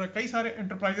और कई सारे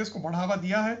एंटरप्राइजेस को बढ़ावा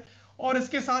दिया है और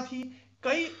इसके साथ ही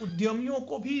कई उद्यमियों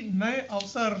को भी नए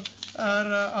अवसर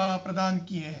प्रदान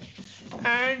किए हैं।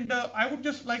 And I would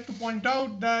just like two point out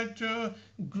that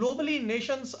globally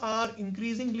nations are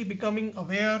increasingly becoming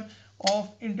aware of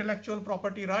intellectual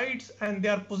property rights, and they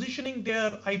are positioning their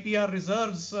IPR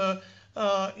reserves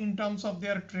in terms of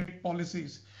their trade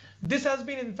policies. This has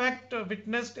been in fact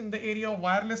witnessed in the area of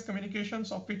wireless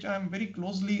communications, of which I am very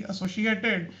closely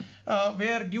associated,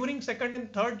 where during second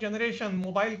and third generation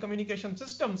mobile communication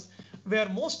systems, where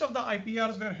most of the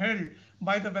IPRs were held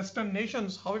by the Western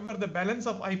nations. However, the balance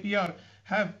of IPR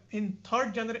have in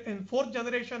fourth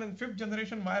generation and fifth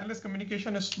generation wireless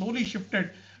communication has slowly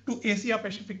shifted to Asia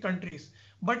Pacific countries.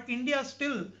 But India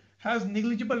still has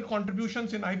negligible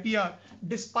contributions in IPR,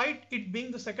 despite it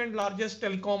being the second largest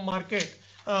telecom market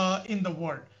in the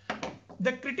world.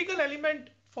 The critical element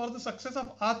for the success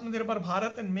of Atmanirbhar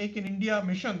Bharat and Make in India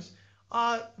missions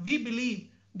are, we believe,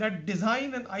 that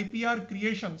design and IPR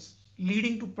creations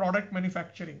leading to product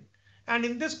manufacturing. And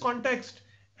in this context,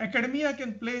 academia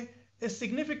can play a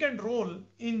significant role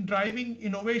in driving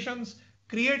innovations,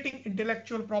 creating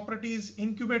intellectual properties,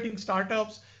 incubating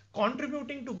startups,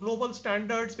 contributing to global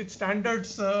standards with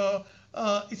standards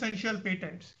essential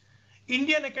patents.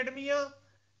 Indian academia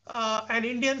and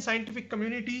Indian scientific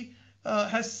community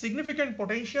has significant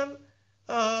potential.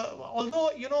 Although,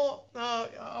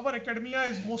 our academia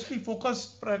is mostly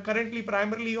focused currently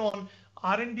primarily on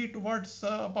R&D towards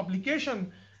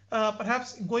publication,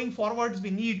 perhaps going forwards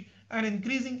we need an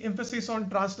increasing emphasis on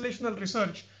translational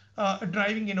research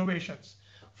driving innovations.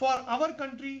 For our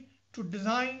country to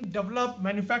design, develop,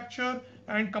 manufacture,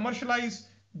 and commercialize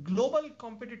global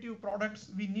competitive products,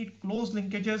 we need close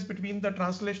linkages between the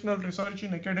translational research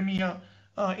in academia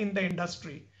in the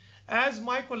industry. As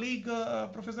my colleague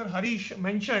Professor Harish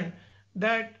mentioned,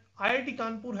 that IIT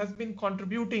Kanpur has been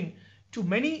contributing to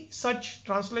many such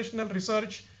translational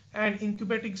research and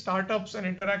incubating startups and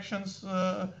interactions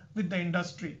with the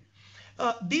industry.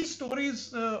 These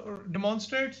stories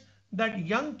demonstrate that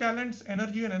young talent's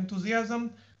energy and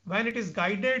enthusiasm, when it is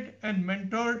guided and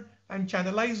mentored and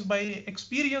channelized by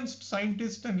experienced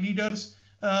scientists and leaders,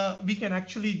 we can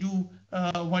actually do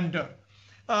wonder.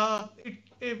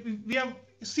 We have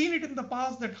seen it in the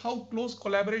past that how close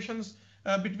collaborations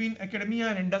between academia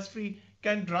and industry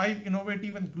can drive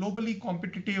innovative and globally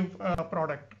competitive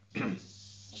product.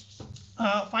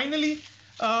 Finally,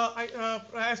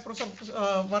 as Professor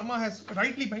Verma has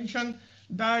rightly mentioned,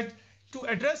 that to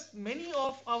address many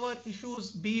of our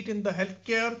issues, be it in the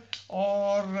healthcare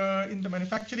or in the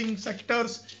manufacturing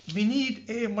sectors, we need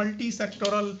a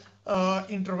multi-sectoral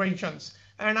interventions.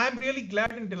 And I'm really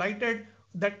glad and delighted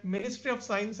that Ministry of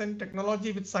Science and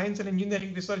Technology with Science and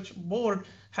Engineering Research Board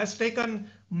has taken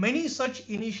many such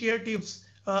initiatives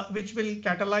which will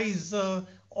catalyze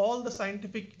all the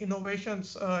scientific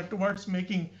innovations towards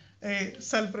making a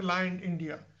self-reliant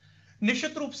India.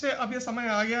 निश्चित रूप से अब यह समय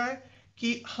आ गया है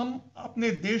कि हम अपने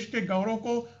देश के गौरव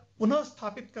को पुनः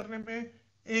स्थापित करने में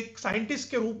एक साइंटिस्ट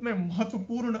के रूप में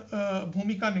महत्वपूर्ण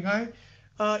भूमिका निभाएं।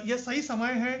 यह सही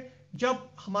समय है जब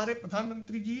हमारे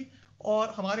प्रधानमंत्री जी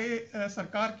और हमारे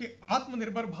सरकार के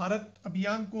आत्मनिर्भर भारत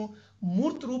अभियान को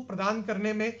मूर्त रूप प्रदान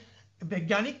करने में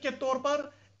वैज्ञानिक के तौर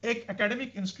पर, एक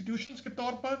एकेडमिक इंस्टीट्यूशंस के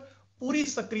तौर पर पूरी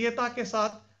सक्रियता के साथ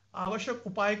आवश्यक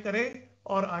उपाय करें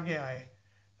और आगे आए।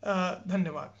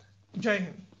 धन्यवाद। जय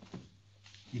Hind.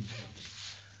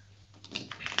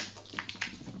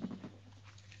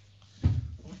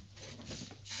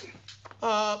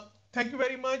 Thank you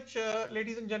very much,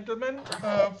 ladies and gentlemen,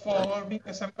 for being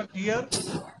assembled here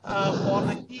for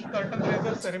the key curtain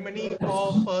raiser ceremony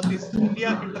of this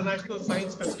India International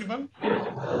Science Festival.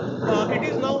 It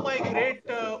is now my great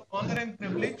honor and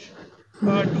privilege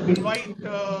to invite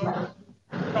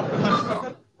Dr.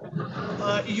 Harshvardhan,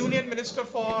 Union Minister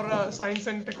for Science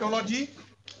and Technology,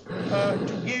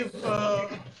 to give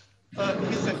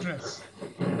his address.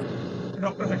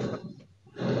 Dr. Harshvardhan.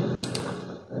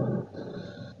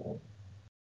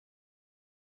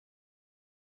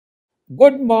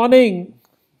 Good morning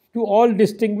to all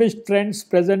distinguished friends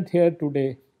present here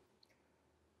today.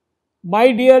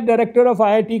 My dear Director of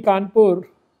IIT Kanpur,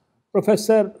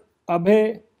 Professor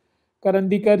Abhay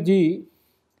Karandikar ji,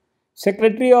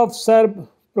 Secretary of SERB,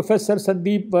 Professor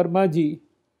Sandeep Verma ji,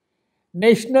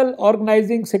 National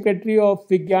Organizing Secretary of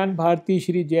Vigyan Bharati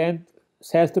Shri Jayant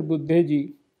Sahasrabuddhe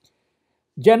ji,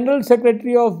 General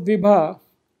Secretary of Vibha,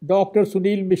 Dr.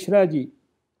 Sunil Mishra ji,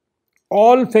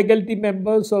 all faculty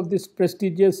members of this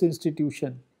prestigious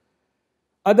institution,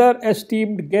 other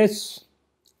esteemed guests,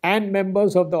 and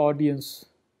members of the audience.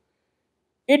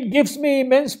 It gives me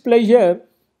immense pleasure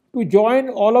to join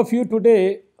all of you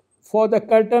today for the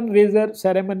curtain raiser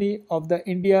ceremony of the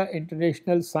India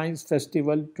International Science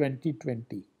Festival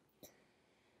 2020.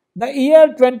 The year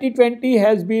 2020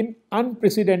 has been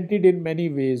unprecedented in many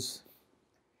ways.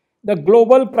 The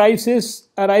global crisis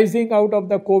arising out of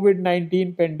the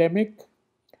COVID-19 pandemic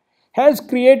has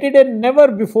created a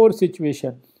never-before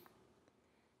situation.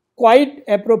 Quite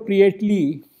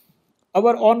appropriately,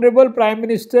 our Honorable Prime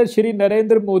Minister Shri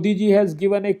Narendra Modi ji has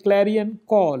given a clarion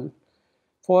call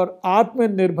for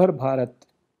Atmanirbhar Bharat,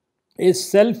 a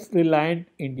self-reliant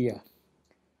India.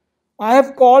 I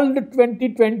have called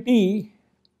 2020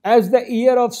 as the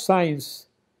year of science,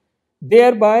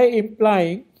 thereby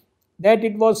implying that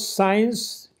it was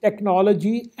science,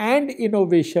 technology, and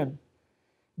innovation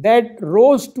that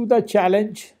rose to the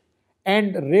challenge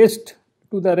and raced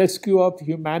to the rescue of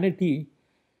humanity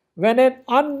when an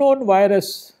unknown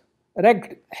virus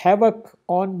wreaked havoc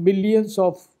on millions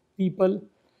of people,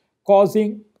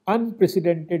 causing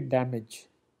unprecedented damage.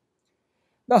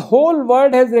 The whole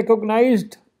world has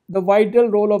recognized the vital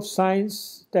role of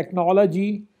science,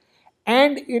 technology,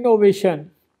 and innovation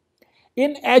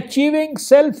in achieving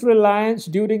self-reliance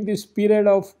during this period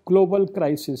of global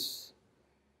crisis.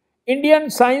 Indian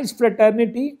science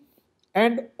fraternity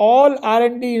and all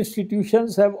R&D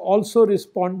institutions have also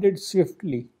responded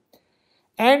swiftly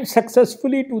and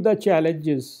successfully to the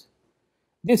challenges.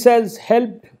 This has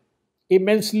helped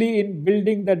immensely in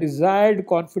building the desired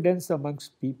confidence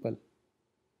amongst people.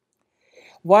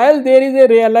 While there is a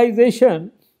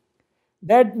realization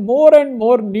that more and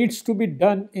more needs to be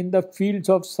done in the fields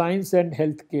of science and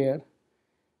healthcare,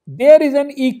 there is an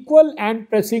equal and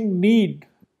pressing need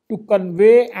to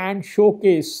convey and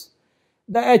showcase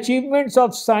the achievements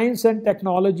of science and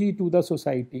technology to the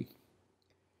society.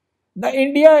 The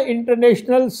India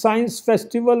International Science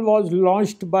Festival was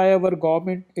launched by our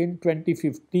government in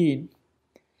 2015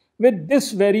 with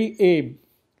this very aim,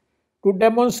 to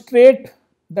demonstrate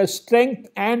the strength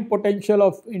and potential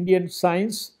of Indian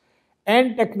science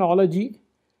and technology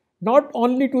not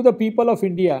only to the people of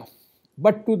India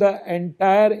but to the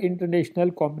entire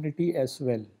international community as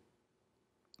well.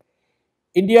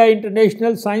 India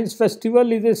International Science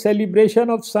Festival is a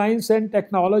celebration of science and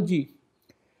technology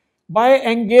by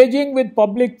engaging with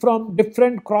public from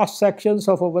different cross sections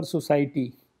of our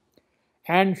society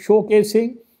and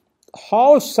showcasing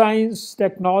how science,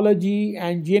 technology,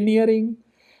 engineering,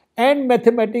 and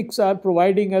mathematics are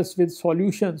providing us with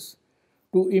solutions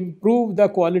to improve the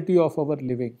quality of our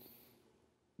living.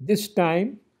 This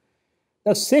time,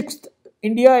 the 6th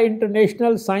India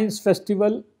International Science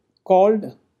Festival,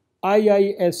 called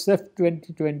IISF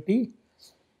 2020,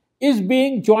 is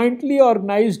being jointly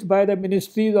organized by the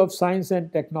Ministries of Science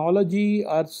and Technology,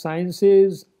 Earth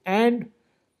Sciences, and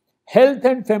Health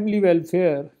and Family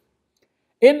Welfare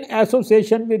in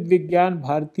association with Vigyan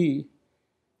Bharati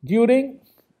during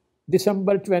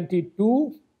December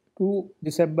 22 to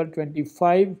December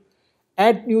 25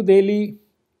 at New Delhi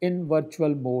in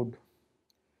virtual mode.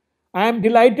 I am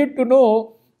delighted to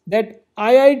know that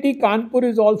IIT Kanpur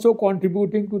is also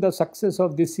contributing to the success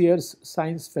of this year's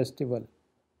Science Festival.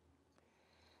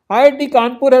 IIT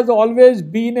Kanpur has always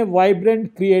been a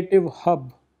vibrant creative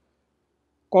hub,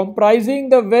 comprising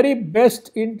the very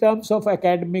best in terms of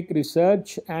academic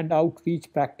research and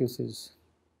outreach practices.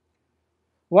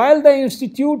 While the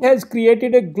institute has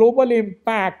created a global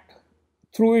impact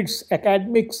through its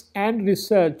academics and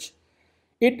research,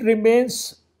 it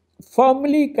remains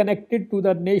firmly connected to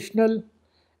the national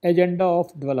agenda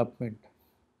of development.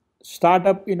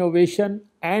 Startup Innovation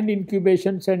and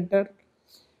Incubation Center,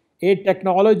 a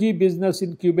technology business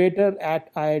incubator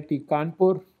at IIT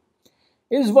Kanpur,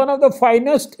 is one of the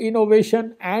finest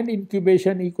innovation and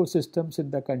incubation ecosystems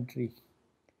in the country.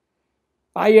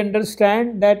 I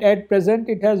understand that at present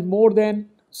it has more than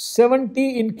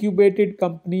 70 incubated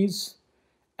companies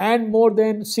and more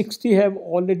than 60 have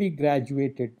already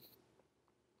graduated.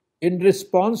 In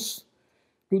response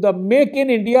to the Make in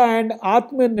India and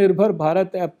Atmanirbhar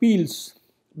Bharat appeals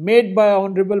made by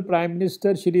Honorable Prime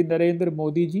Minister Shri Narendra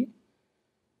Modi ji,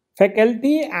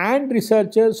 faculty and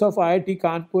researchers of IIT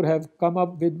Kanpur have come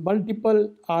up with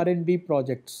multiple R&D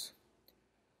projects.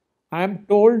 I am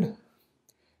told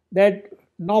that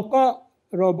Nauka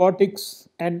Robotics,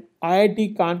 an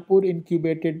IIT Kanpur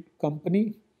incubated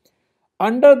company,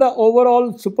 under the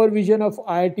overall supervision of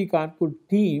IIT Kanpur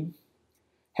team,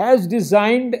 has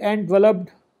designed and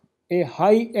developed a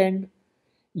high-end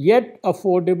yet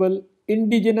affordable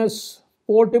indigenous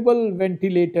portable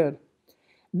ventilator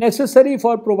necessary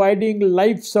for providing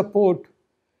life support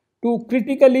to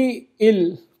critically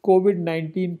ill COVID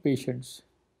 19 patients.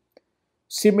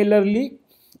 Similarly,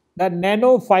 the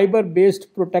nanofiber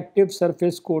based protective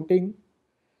surface coating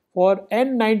for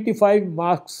N95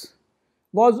 masks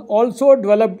was also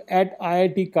developed at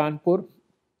IIT Kanpur,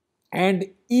 and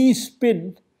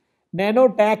eSpin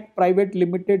Nanotech Private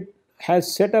Limited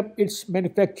has set up its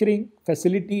manufacturing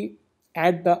facility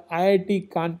at the IIT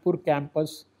Kanpur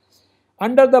campus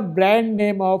under the brand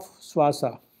name of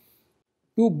Swasa.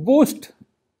 To boost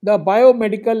the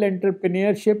biomedical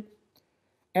entrepreneurship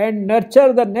and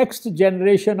nurture the next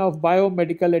generation of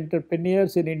biomedical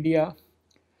entrepreneurs in India,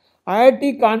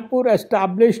 IIT Kanpur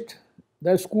established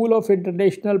the School of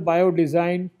International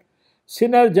Biodesign,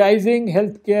 synergizing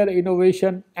healthcare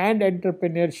innovation and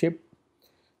entrepreneurship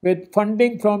with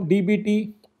funding from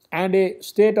DBT and a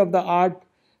state of the art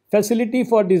facility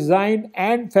for design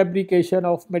and fabrication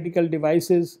of medical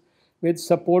devices with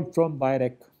support from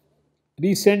BIREC.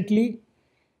 Recently,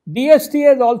 DST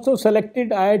has also selected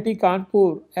IIT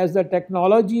Kanpur as the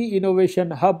technology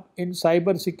innovation hub in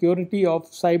cyber security of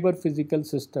cyber physical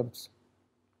systems.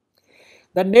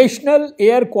 The National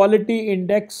Air Quality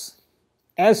Index,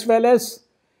 as well as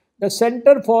the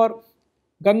Center for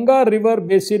Ganga River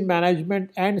Basin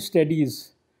Management and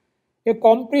Studies, a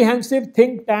comprehensive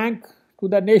think tank to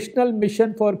the National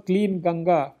Mission for Clean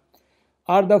Ganga,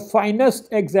 are the finest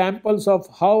examples of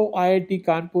how IIT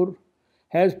Kanpur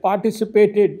has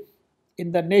participated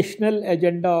in the national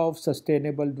agenda of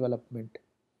sustainable development.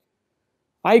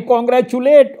 I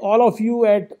congratulate all of you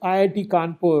at IIT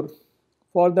Kanpur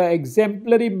for the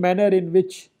exemplary manner in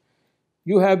which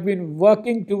you have been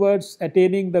working towards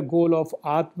attaining the goal of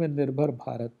Atmanirbhar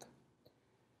Bharat.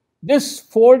 This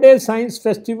 4-day science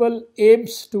festival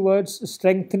aims towards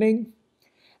strengthening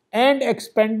and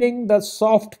expanding the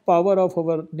soft power of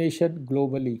our nation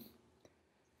globally.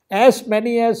 As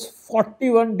many as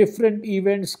 41 different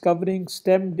events covering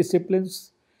STEM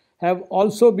disciplines have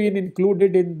also been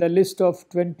included in the list of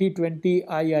 2020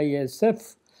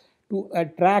 IISF to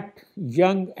attract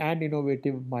young and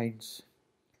innovative minds.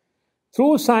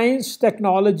 Through science,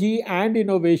 technology, and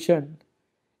innovation,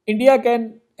 India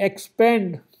can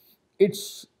expand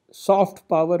its soft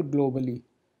power globally.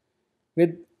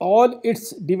 With all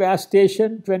its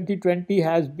devastation, 2020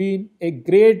 has been a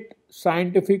great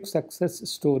scientific success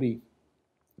story.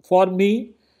 For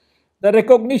me, the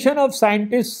recognition of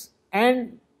scientists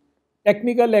and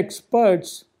technical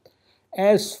experts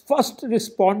as first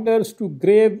responders to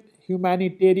grave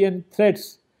humanitarian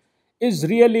threats is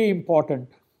really important.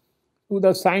 To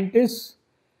the scientists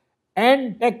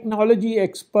and technology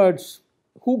experts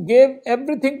who gave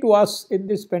everything to us in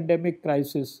this pandemic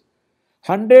crisis,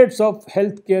 hundreds of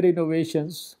healthcare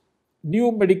innovations,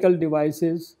 new medical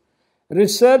devices,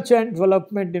 research and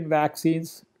development in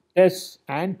vaccines, tests,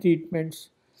 and treatments,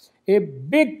 a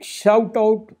big shout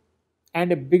out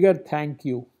and a bigger thank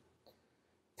you.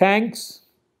 Thanks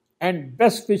and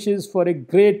best wishes for a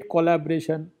great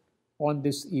collaboration on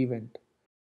this event.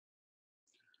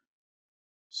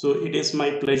 So it is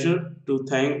my pleasure to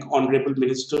thank Honorable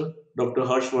Minister Dr.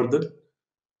 Harshvardhan,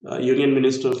 Union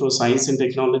Minister for Science and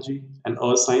Technology and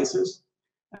Earth Sciences,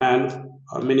 and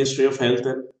Ministry of Health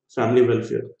and Family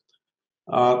Welfare.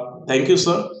 Thank you,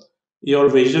 sir. Your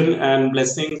vision and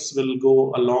blessings will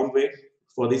go a long way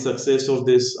for the success of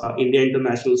this India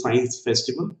International Science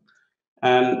Festival.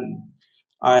 And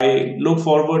I look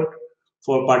forward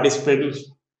for participants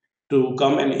to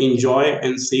come and enjoy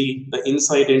and see the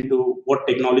insight into what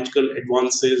technological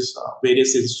advances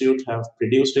various institutes have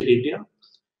produced in India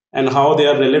and how they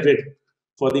are relevant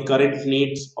for the current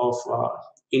needs of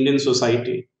Indian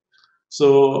society.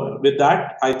 So with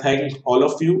that, I thank all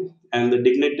of you and the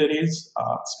dignitaries,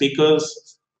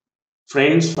 speakers,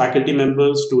 friends, faculty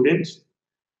members, students,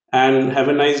 and have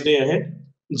a nice day ahead.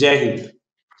 Jai Hind.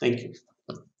 Thank you.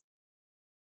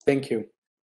 Thank you.